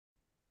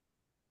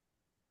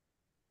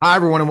Hi,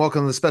 everyone, and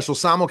welcome to the special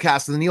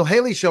simulcast of the Neil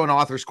Haley Show and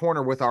Author's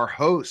Corner with our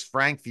host,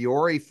 Frank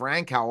Fiore.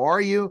 Frank, how are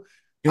you?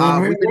 Doing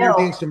really We've been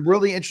interviewing well. some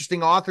really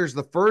interesting authors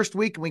the first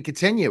week, and we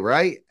continue,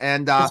 right?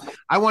 And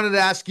I wanted to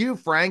ask you,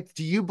 Frank,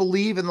 do you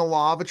believe in the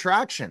law of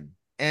attraction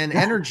and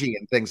energy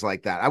and things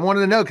like that? I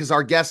wanted to know because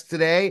our guest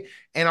today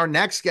and our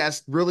next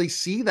guest really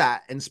see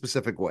that in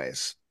specific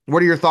ways.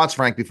 What are your thoughts,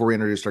 Frank, before we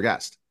introduce our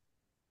guest?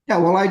 Yeah,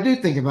 well, I do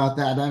think about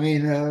that. I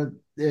mean,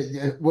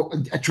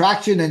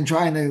 attraction and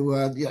trying to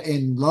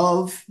in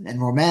love and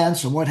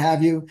romance and what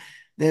have you.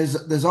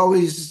 There's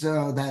always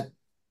that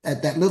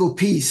little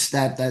piece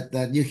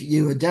that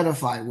you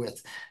identify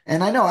with.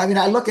 And I know. I mean,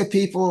 I look at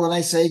people and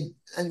I say,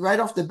 and right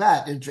off the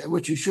bat,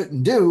 which you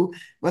shouldn't do,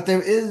 but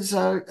there is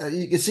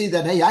you can see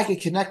that hey, I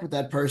could connect with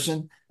that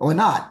person or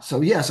not.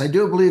 So yes, I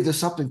do believe there's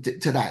something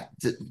to that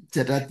You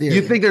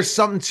theory. think there's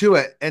something to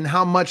it, and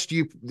how much do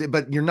you,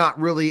 but you're not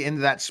really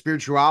into that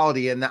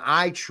spirituality, and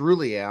I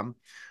truly am.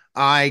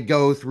 I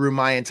go through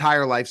my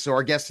entire life. So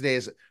our guest today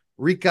is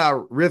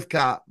Rika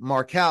Rivka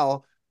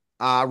Markel.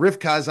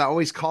 Rivka, as I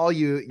always call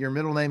you, your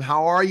middle name.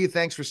 How are you?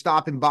 Thanks for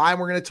stopping by. And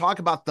we're going to talk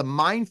about the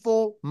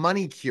mindful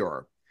money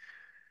cure.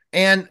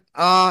 And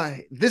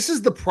this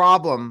is the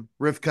problem,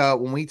 Rivka,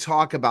 when we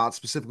talk about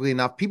specifically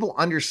enough people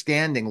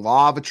understanding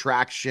law of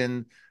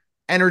attraction,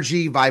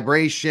 energy,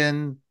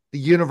 vibration, the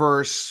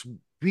universe.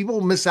 People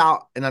miss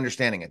out in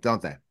understanding it,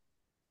 don't they?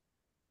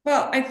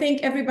 Well, I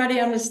think everybody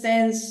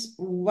understands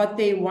what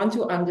they want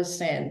to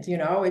understand.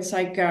 It's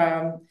like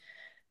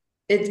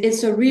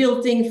it's a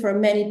real thing for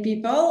many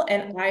people.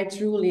 And I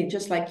truly,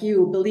 just like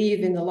you,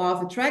 believe in the law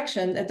of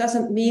attraction. That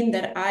doesn't mean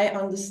that I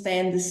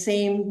understand it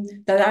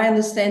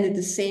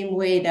the same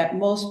way that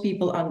most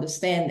people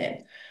understand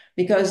it.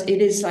 Because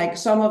it is like for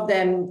some of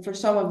them,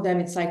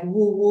 it's like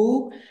woo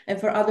woo.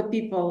 And for other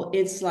people,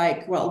 it's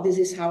like, well, this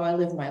is how I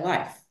live my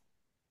life.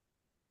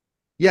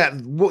 Yeah,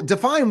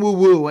 define woo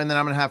woo, and then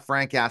I'm going to have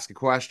Frank ask a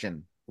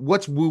question.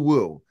 What's woo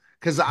woo?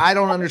 Because I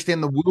don't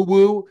understand the woo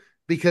woo.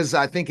 Because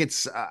I think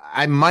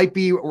I might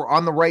be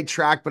on the right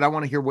track, but I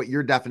want to hear what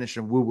your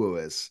definition of woo woo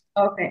is.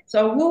 Okay,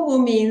 so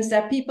woo-woo means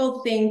that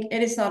people think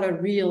it is not a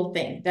real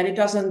thing, that it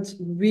doesn't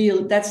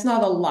real, that's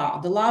not a law.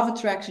 The law of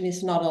attraction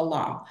is not a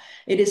law.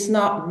 It is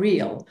not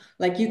real.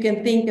 Like you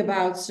can think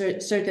about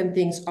certain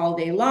things all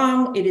day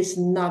long, it is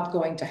not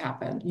going to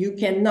happen. You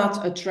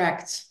cannot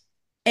attract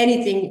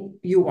anything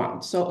you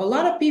want. So a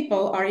lot of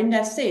people are in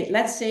that state.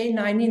 Let's say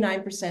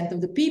 99%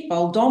 of the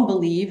people don't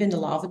believe in the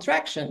law of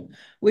attraction,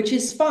 which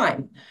is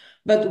fine.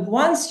 But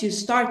once you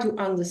start to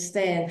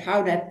understand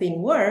how that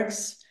thing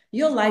works,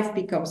 your life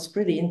becomes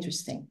pretty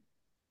interesting.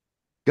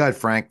 Go ahead,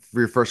 Frank,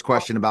 for your first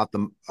question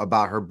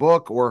about her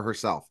book or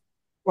herself.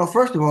 Well,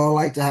 first of all,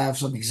 I'd like to have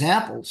some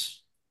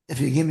examples.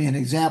 If you give me an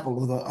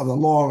example of the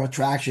law of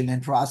attraction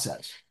and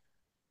process.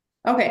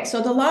 Okay,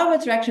 so the law of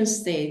attraction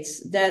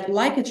states that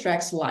like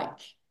attracts like.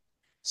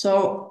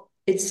 So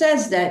it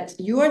says that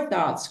your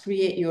thoughts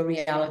create your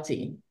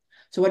reality.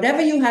 So whatever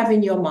you have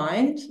in your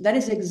mind, that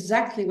is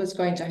exactly what's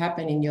going to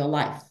happen in your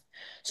life.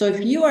 So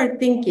if you are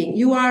thinking,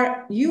 you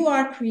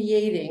are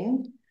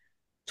creating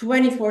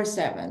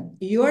 24/7.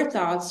 Your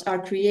thoughts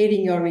are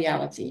creating your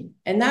reality.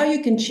 And now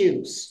you can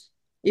choose.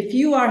 If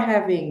you are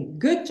having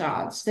good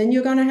thoughts, then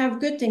you're going to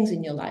have good things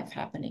in your life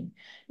happening.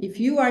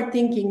 If you are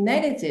thinking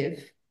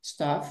negative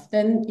stuff,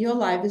 then your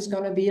life is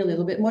going to be a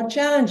little bit more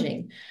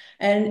challenging.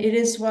 And it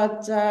is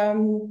what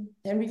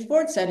Henry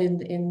Ford said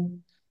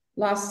in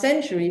last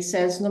century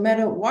says, no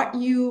matter what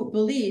you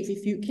believe,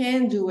 if you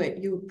can do it,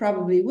 you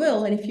probably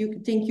will. And if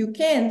you think you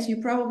can't,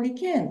 you probably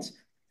can't.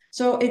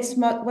 So it's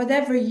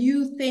whatever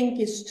you think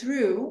is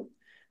true,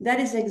 that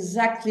is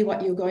exactly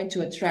what you're going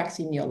to attract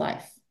in your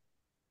life.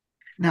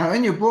 Now,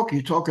 in your book,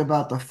 you talk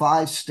about the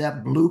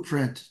five-step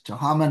blueprint to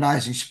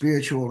harmonizing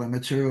spiritual and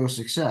material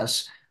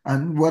success.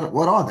 And what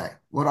are they?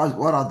 What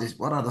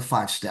are the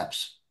five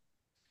steps?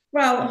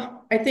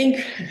 Well, I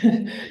think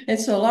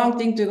it's a long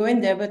thing to go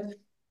in there, but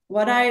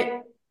what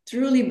I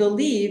truly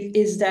believe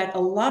is that a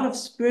lot of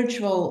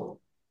spiritual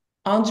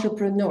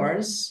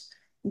entrepreneurs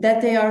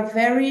that they are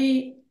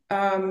very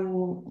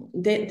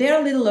they're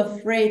a little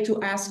afraid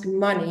to ask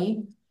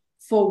money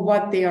for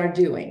what they are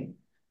doing.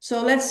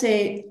 So let's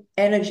say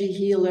energy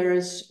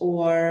healers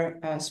or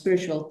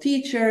spiritual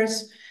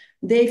teachers,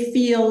 they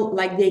feel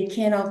like they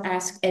cannot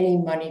ask any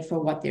money for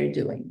what they're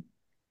doing.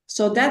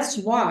 So that's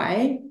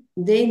why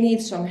they need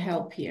some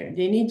help here.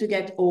 They need to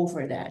get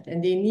over that,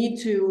 and they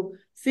need to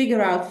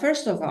figure out,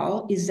 first of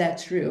all, is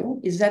that true?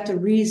 Is that the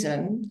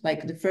reason?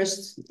 Like the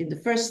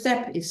first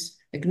step is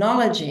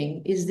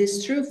acknowledging, is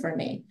this true for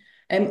me?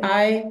 Am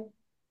I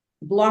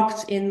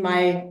blocked in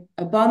my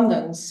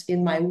abundance,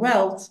 in my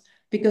wealth,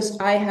 because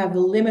I have a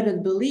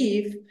limited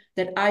belief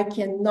that I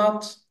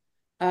cannot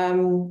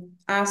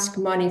ask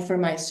money for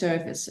my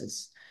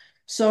services?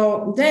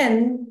 So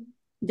then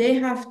they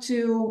have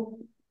to,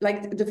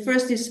 like, the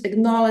first is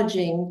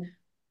acknowledging,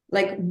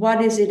 like,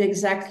 what is it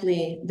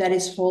exactly that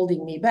is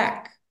holding me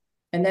back?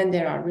 And then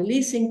there are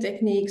releasing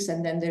techniques,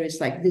 and then there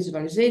is like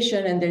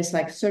visualization, and there's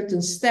like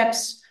certain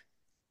steps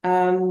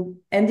And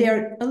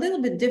they're a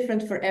little bit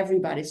different for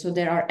everybody. So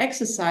there are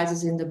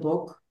exercises in the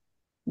book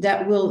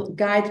that will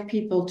guide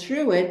people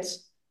through it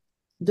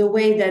the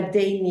way that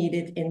they need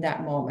it in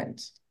that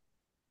moment.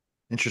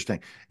 Interesting.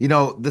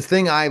 The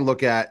thing I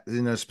look at,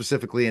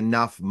 specifically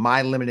enough,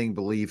 my limiting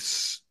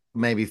beliefs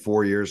maybe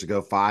 4 years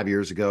ago, 5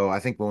 years ago, I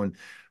think when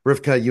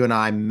Rivka, you and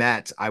I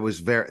met,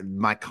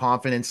 my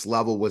confidence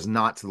level was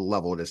not to the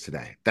level it is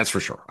today. That's for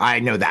sure. I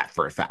know that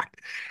for a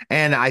fact.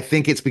 And I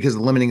think it's because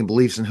of the limiting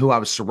beliefs and who I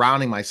was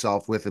surrounding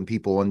myself with and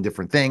people and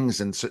different things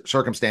and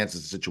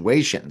circumstances and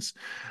situations.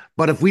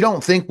 But if we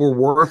don't think we're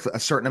worth a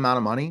certain amount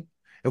of money,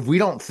 if we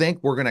don't think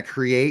we're going to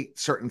create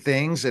certain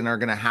things and are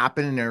going to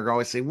happen, and they're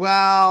always say,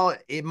 well,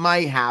 it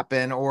might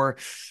happen, or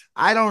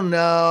I don't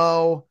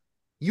know,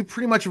 you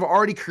pretty much have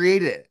already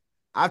created it.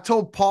 I've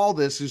told Paul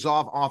this, who's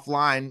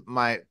offline,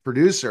 my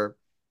producer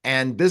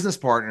and business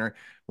partner.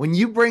 When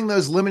you bring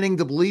those limiting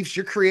the beliefs,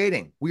 you're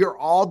creating. We are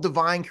all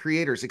divine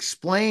creators.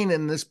 Explain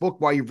in this book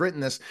why you've written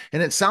this.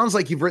 And it sounds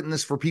like you've written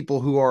this for people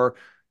who are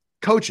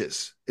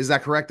coaches. Is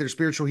that correct? They're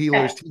spiritual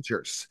healers, Yeah,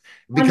 teachers,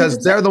 because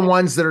 100%. they're the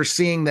ones that are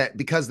seeing that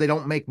because they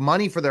don't make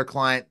money for their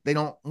client, they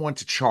don't want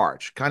to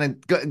charge. Kind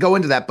of go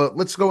into that, but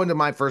let's go into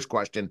my first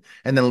question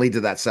and then lead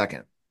to that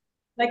second.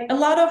 Like a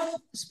lot of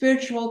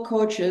spiritual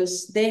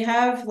coaches, they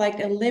have like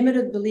a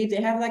limited belief.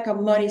 They have like a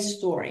money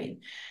story,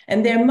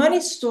 and their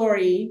money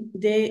story,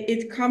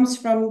 it comes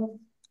from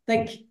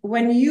like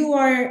when you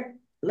are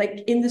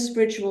like in the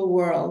spiritual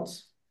world,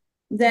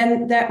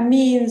 then that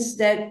means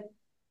that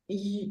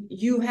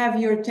you have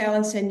your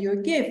talents and your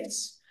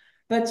gifts.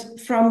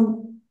 But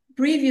from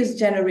previous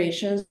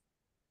generations,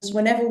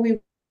 whenever we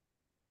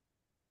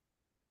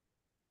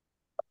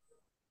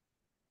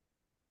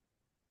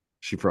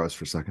She froze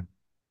for a second.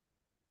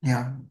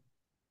 Yeah.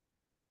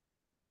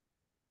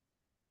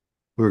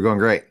 We were going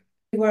great.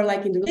 were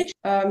like in the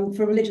religion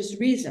for religious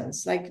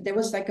reasons, like there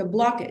was like a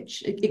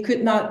blockage. It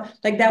could not,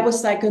 like that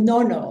was like a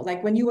no.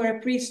 Like when you were a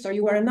priest or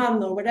you were a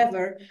nun or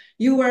whatever,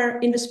 you were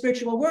in the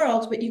spiritual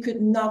world, but you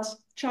could not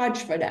charge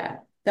for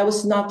that. That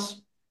was not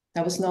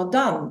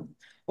done.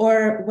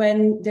 Or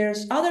when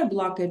there's other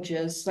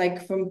blockages,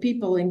 like from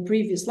people in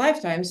previous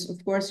lifetimes,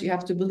 of course you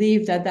have to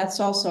believe that that's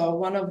also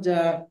one of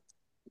the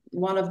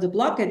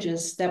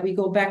blockages, that we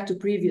go back to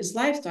previous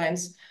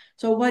lifetimes.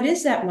 So what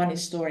is that money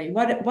story?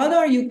 What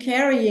are you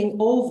carrying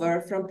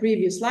over from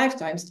previous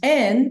lifetimes?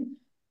 And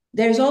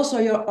there's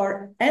also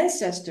our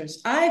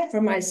ancestors. I, for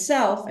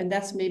myself, and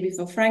that's maybe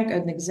for Frank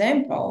an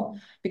example,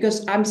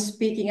 because I'm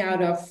speaking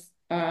out of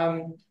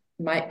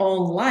my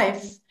own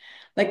life.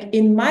 Like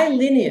in my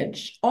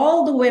lineage,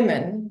 all the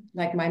women,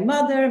 like my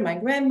mother, my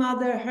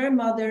grandmother, her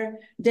mother,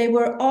 they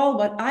were all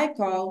what I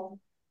call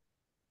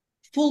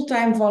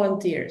full-time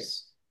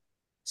volunteers.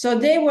 So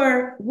they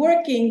were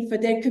working for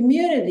their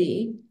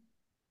community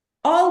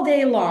all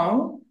day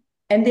long,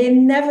 and they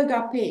never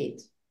got paid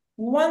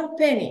one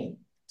penny.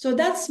 So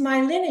that's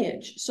my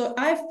lineage. So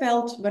I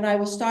felt when I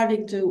was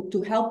starting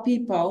to help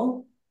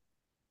people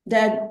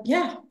that,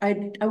 yeah,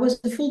 I was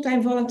a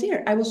full-time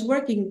volunteer. I was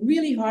working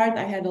really hard.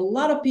 I had a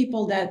lot of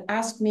people that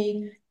asked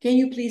me, can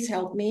you please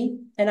help me?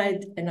 And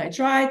I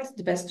tried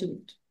the best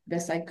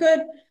I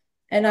could.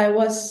 And I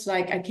was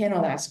like, I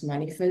cannot ask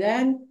money for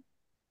that.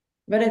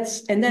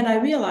 And then I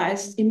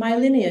realized in my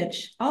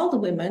lineage, all the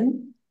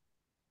women,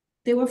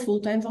 they were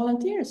full-time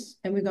volunteers,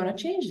 and we're going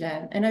to change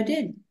that. And I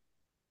did.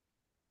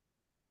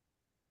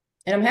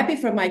 And I'm happy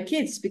for my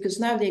kids because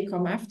now they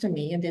come after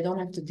me and they don't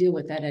have to deal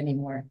with that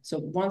anymore. So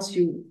once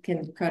you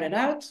can cut it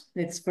out,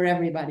 it's for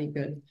everybody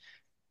good.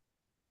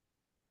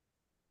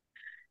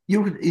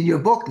 In your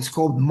book, it's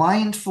called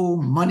Mindful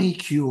Money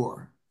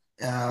Cure.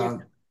 Yeah.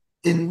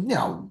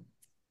 Uh,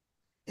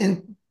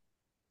 in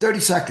 30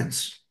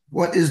 seconds,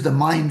 what is the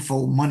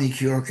mindful money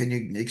cure? Can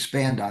you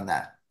expand on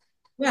that?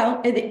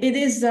 Well, it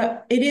is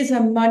a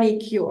money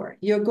cure.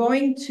 You're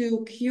going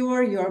to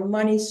cure your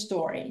money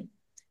story,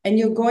 and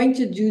you're going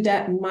to do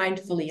that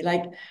mindfully.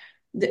 Like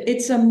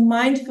it's a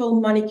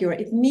mindful money cure.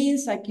 It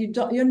means like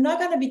you're not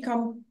going to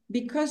become,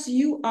 because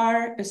you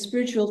are a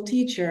spiritual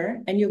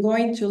teacher and you're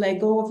going to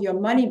let go of your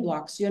money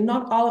blocks. You're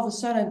not all of a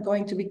sudden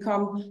going to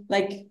become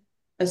like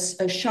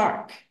a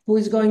shark who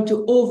is going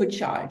to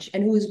overcharge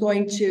and who is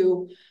going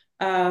to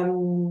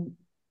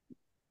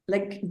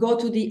like go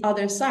to the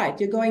other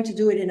side. You're going to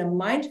do it in a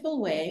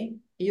mindful way.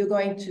 You're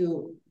going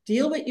to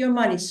deal with your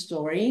money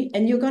story,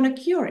 and you're going to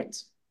cure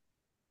it.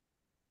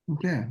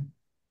 Okay.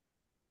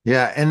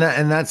 Yeah, and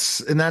that's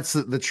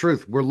the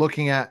truth.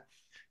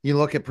 You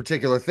look at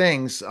particular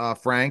things,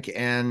 Frank,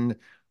 and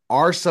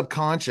our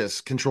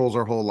subconscious controls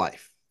our whole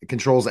life. It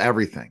controls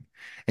everything.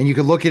 And you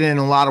can look at it in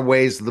a lot of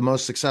ways. The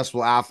most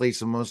successful athletes,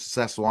 the most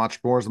successful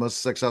entrepreneurs, the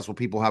most successful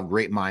people have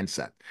great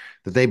mindset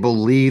that they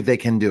believe they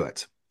can do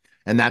it.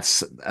 And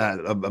that's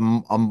a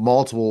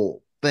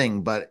multiple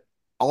thing. But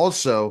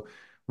also,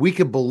 we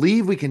could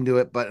believe we can do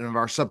it, but if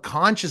our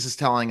subconscious is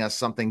telling us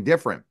something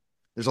different.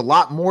 There's a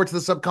lot more to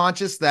the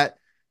subconscious that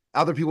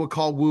other people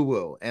call woo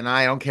woo, and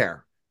I don't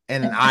care.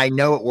 And I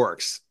know it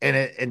works.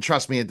 And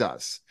trust me, it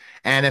does.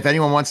 And if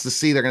anyone wants to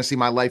see, they're going to see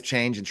my life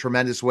change in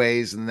tremendous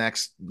ways in the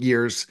next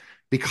years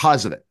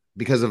because of it,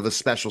 because of the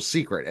special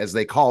secret, as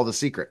they call the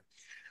secret.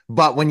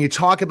 But when you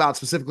talk about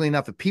specifically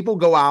enough, if people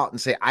go out and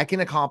say, I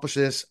can accomplish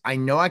this, I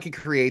know I can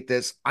create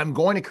this, I'm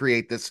going to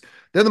create this,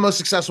 they're the most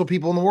successful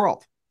people in the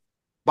world.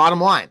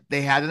 Bottom line,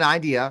 they had an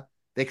idea,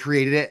 they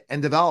created it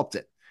and developed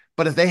it.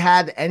 But if they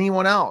had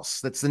anyone else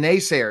that's the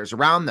naysayers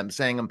around them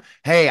saying,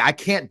 hey, I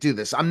can't do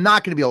this, I'm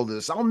not going to be able to do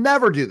this, I'll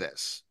never do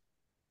this,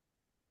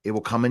 it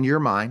will come into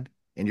your mind,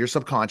 in your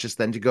subconscious,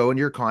 then to go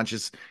into your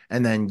conscious,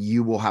 and then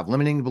you will have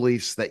limiting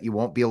beliefs that you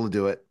won't be able to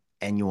do it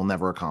and you will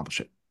never accomplish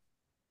it.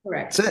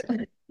 Correct.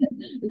 That's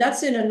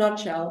That's in a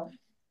nutshell.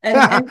 And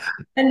it. and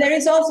and there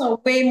is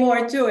also way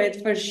more to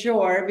it for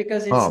sure,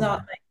 because it's Oh, not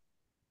like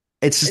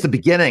it's just the it,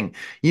 beginning.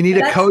 You need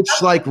a that's coach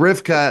like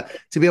Rivka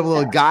to be able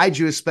to yeah. guide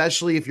you,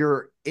 especially if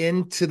you're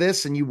into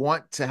this and you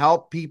want to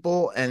help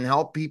people and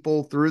help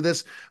people through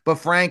this. But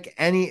Frank,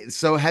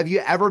 so have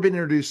you ever been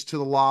introduced to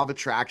the law of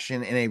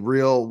attraction in a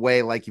real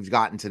way like you've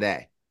gotten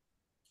today?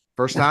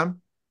 First time?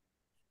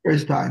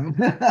 First time.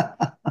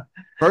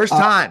 First uh,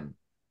 time.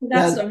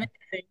 That's that, amazing.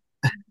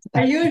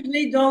 I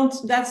usually don't,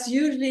 that's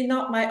usually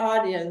not my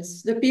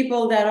audience, the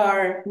people that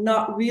are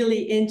not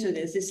really into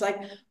this. It's like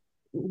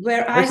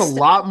where I There's a step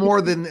lot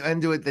more than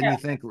into it than yeah, you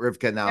think,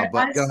 Rivka, now, where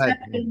but I go step ahead.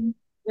 in,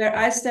 where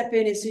I step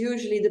in is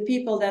usually the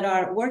people that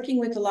are working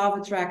with the law of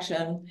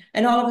attraction,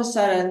 and all of a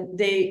sudden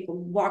they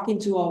walk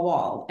into a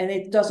wall and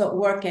it doesn't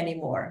work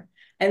anymore.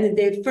 And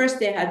they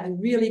had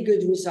really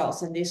good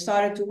results, and they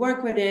started to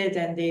work with it,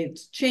 and they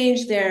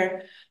changed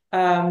they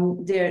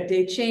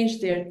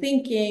changed their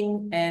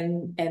thinking,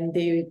 and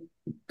they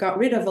got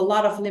rid of a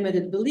lot of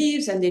limited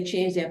beliefs, and they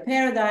changed their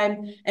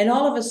paradigm, and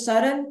all of a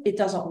sudden it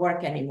doesn't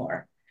work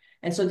anymore.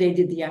 And so they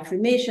did the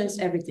affirmations,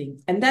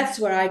 everything. And that's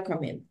where I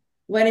come in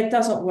when it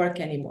doesn't work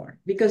anymore,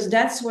 because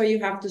that's where you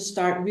have to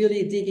start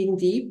really digging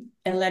deep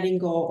and letting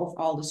go of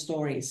all the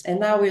stories. And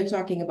now we're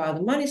talking about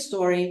a money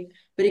story,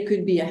 but it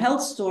could be a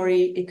health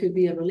story, it could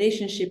be a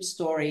relationship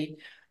story.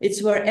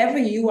 It's wherever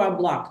you are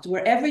blocked,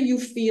 wherever you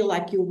feel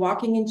like you're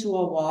walking into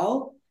a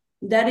wall,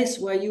 that is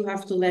where you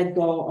have to let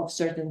go of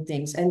certain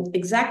things. And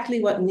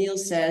exactly what Neil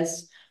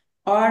says,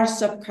 our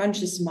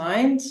subconscious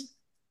mind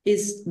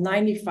is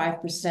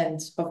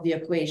 95% of the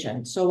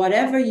equation. So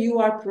whatever you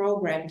are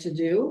programmed to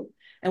do,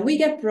 and we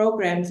get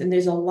programmed, and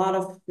there's a lot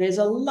of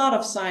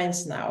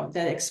science now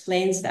that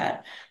explains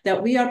that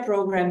we are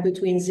programmed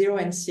between 0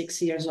 and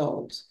 6 years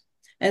old.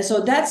 And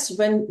so that's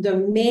when the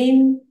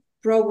main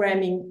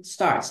programming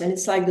starts. And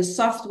it's like the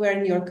software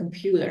in your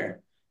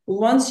computer.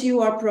 Once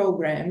you are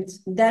programmed,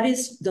 that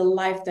is the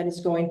life that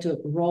is going to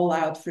roll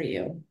out for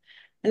you.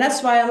 And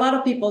that's why a lot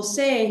of people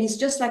say he's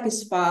just like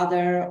his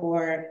father,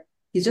 or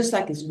he's just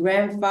like his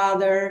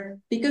grandfather,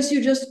 because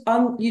you just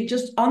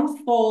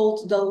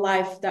unfold the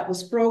life that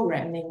was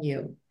programmed in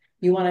you.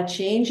 You want to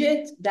change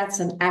it, that's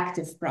an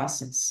active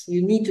process.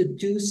 You need to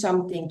do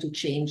something to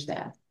change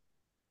that.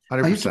 are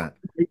you 100%.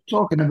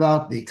 talking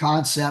about the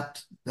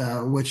concept,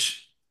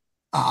 which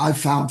I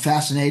found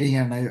fascinating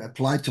and I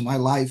applied to my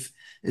life,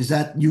 is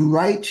that you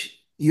write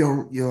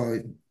your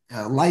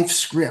life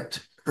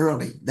script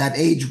early, that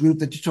age group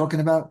that you're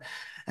talking about,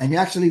 and you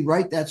actually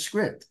write that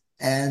script,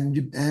 and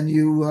you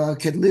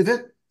can live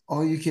it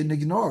or you can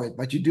ignore it,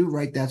 but you do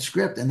write that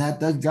script, and that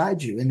does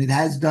guide you, and it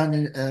has done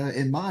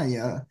in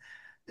my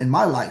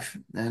life.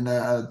 And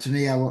to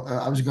me, I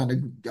was going to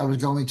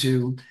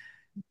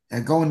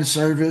go into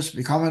service,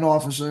 become an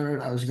officer.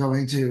 I was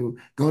going to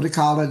go to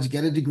college,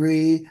 get a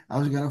degree. I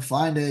was going to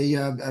find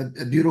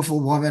a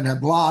beautiful woman, a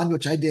blonde,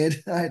 which I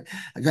did. I'm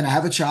going to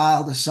have a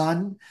child, a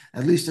son,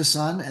 at least a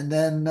son. And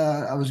then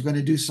I was going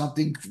to do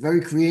something very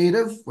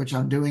creative, which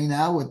I'm doing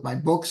now with my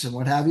books and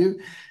what have you.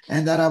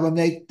 And that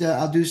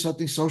I'll do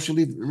something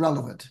socially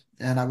relevant.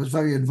 And I was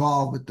very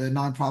involved with the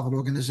nonprofit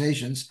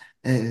organizations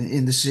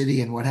in the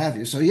city and what have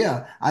you. So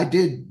yeah, I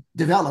did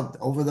develop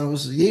over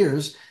those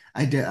years.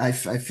 I did. I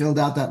filled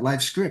out that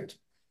life script.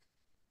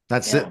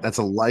 That's it. Yeah. That's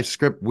a life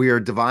script. We are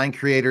divine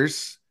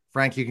creators.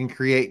 Frank, you can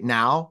create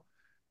now.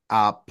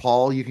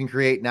 Paul, you can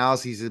create now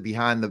as he's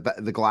behind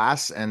the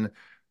glass, and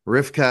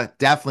Rivka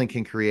definitely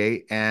can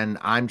create. And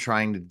I'm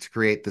trying to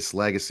create this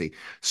legacy.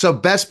 So,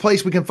 best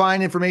place we can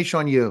find information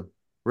on you,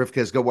 Rivka,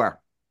 is go where?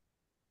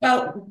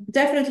 Well,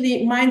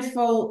 definitely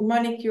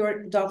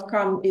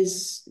mindfulmonicure.com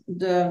is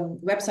the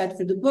website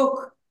for the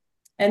book.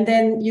 And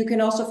then you can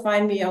also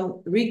find me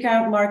on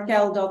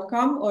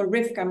rikamarkel.com or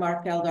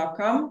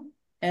rivkamarkel.com.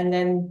 And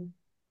then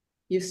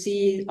you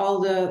see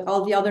all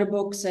the other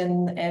books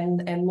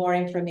and more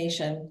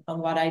information on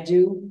what I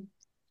do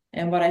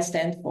and what I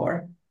stand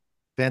for.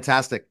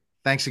 Fantastic.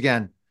 Thanks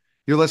again.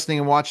 You're listening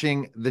and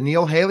watching The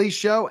Neil Haley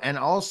Show and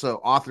also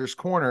Author's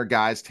Corner.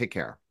 Guys, take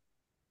care.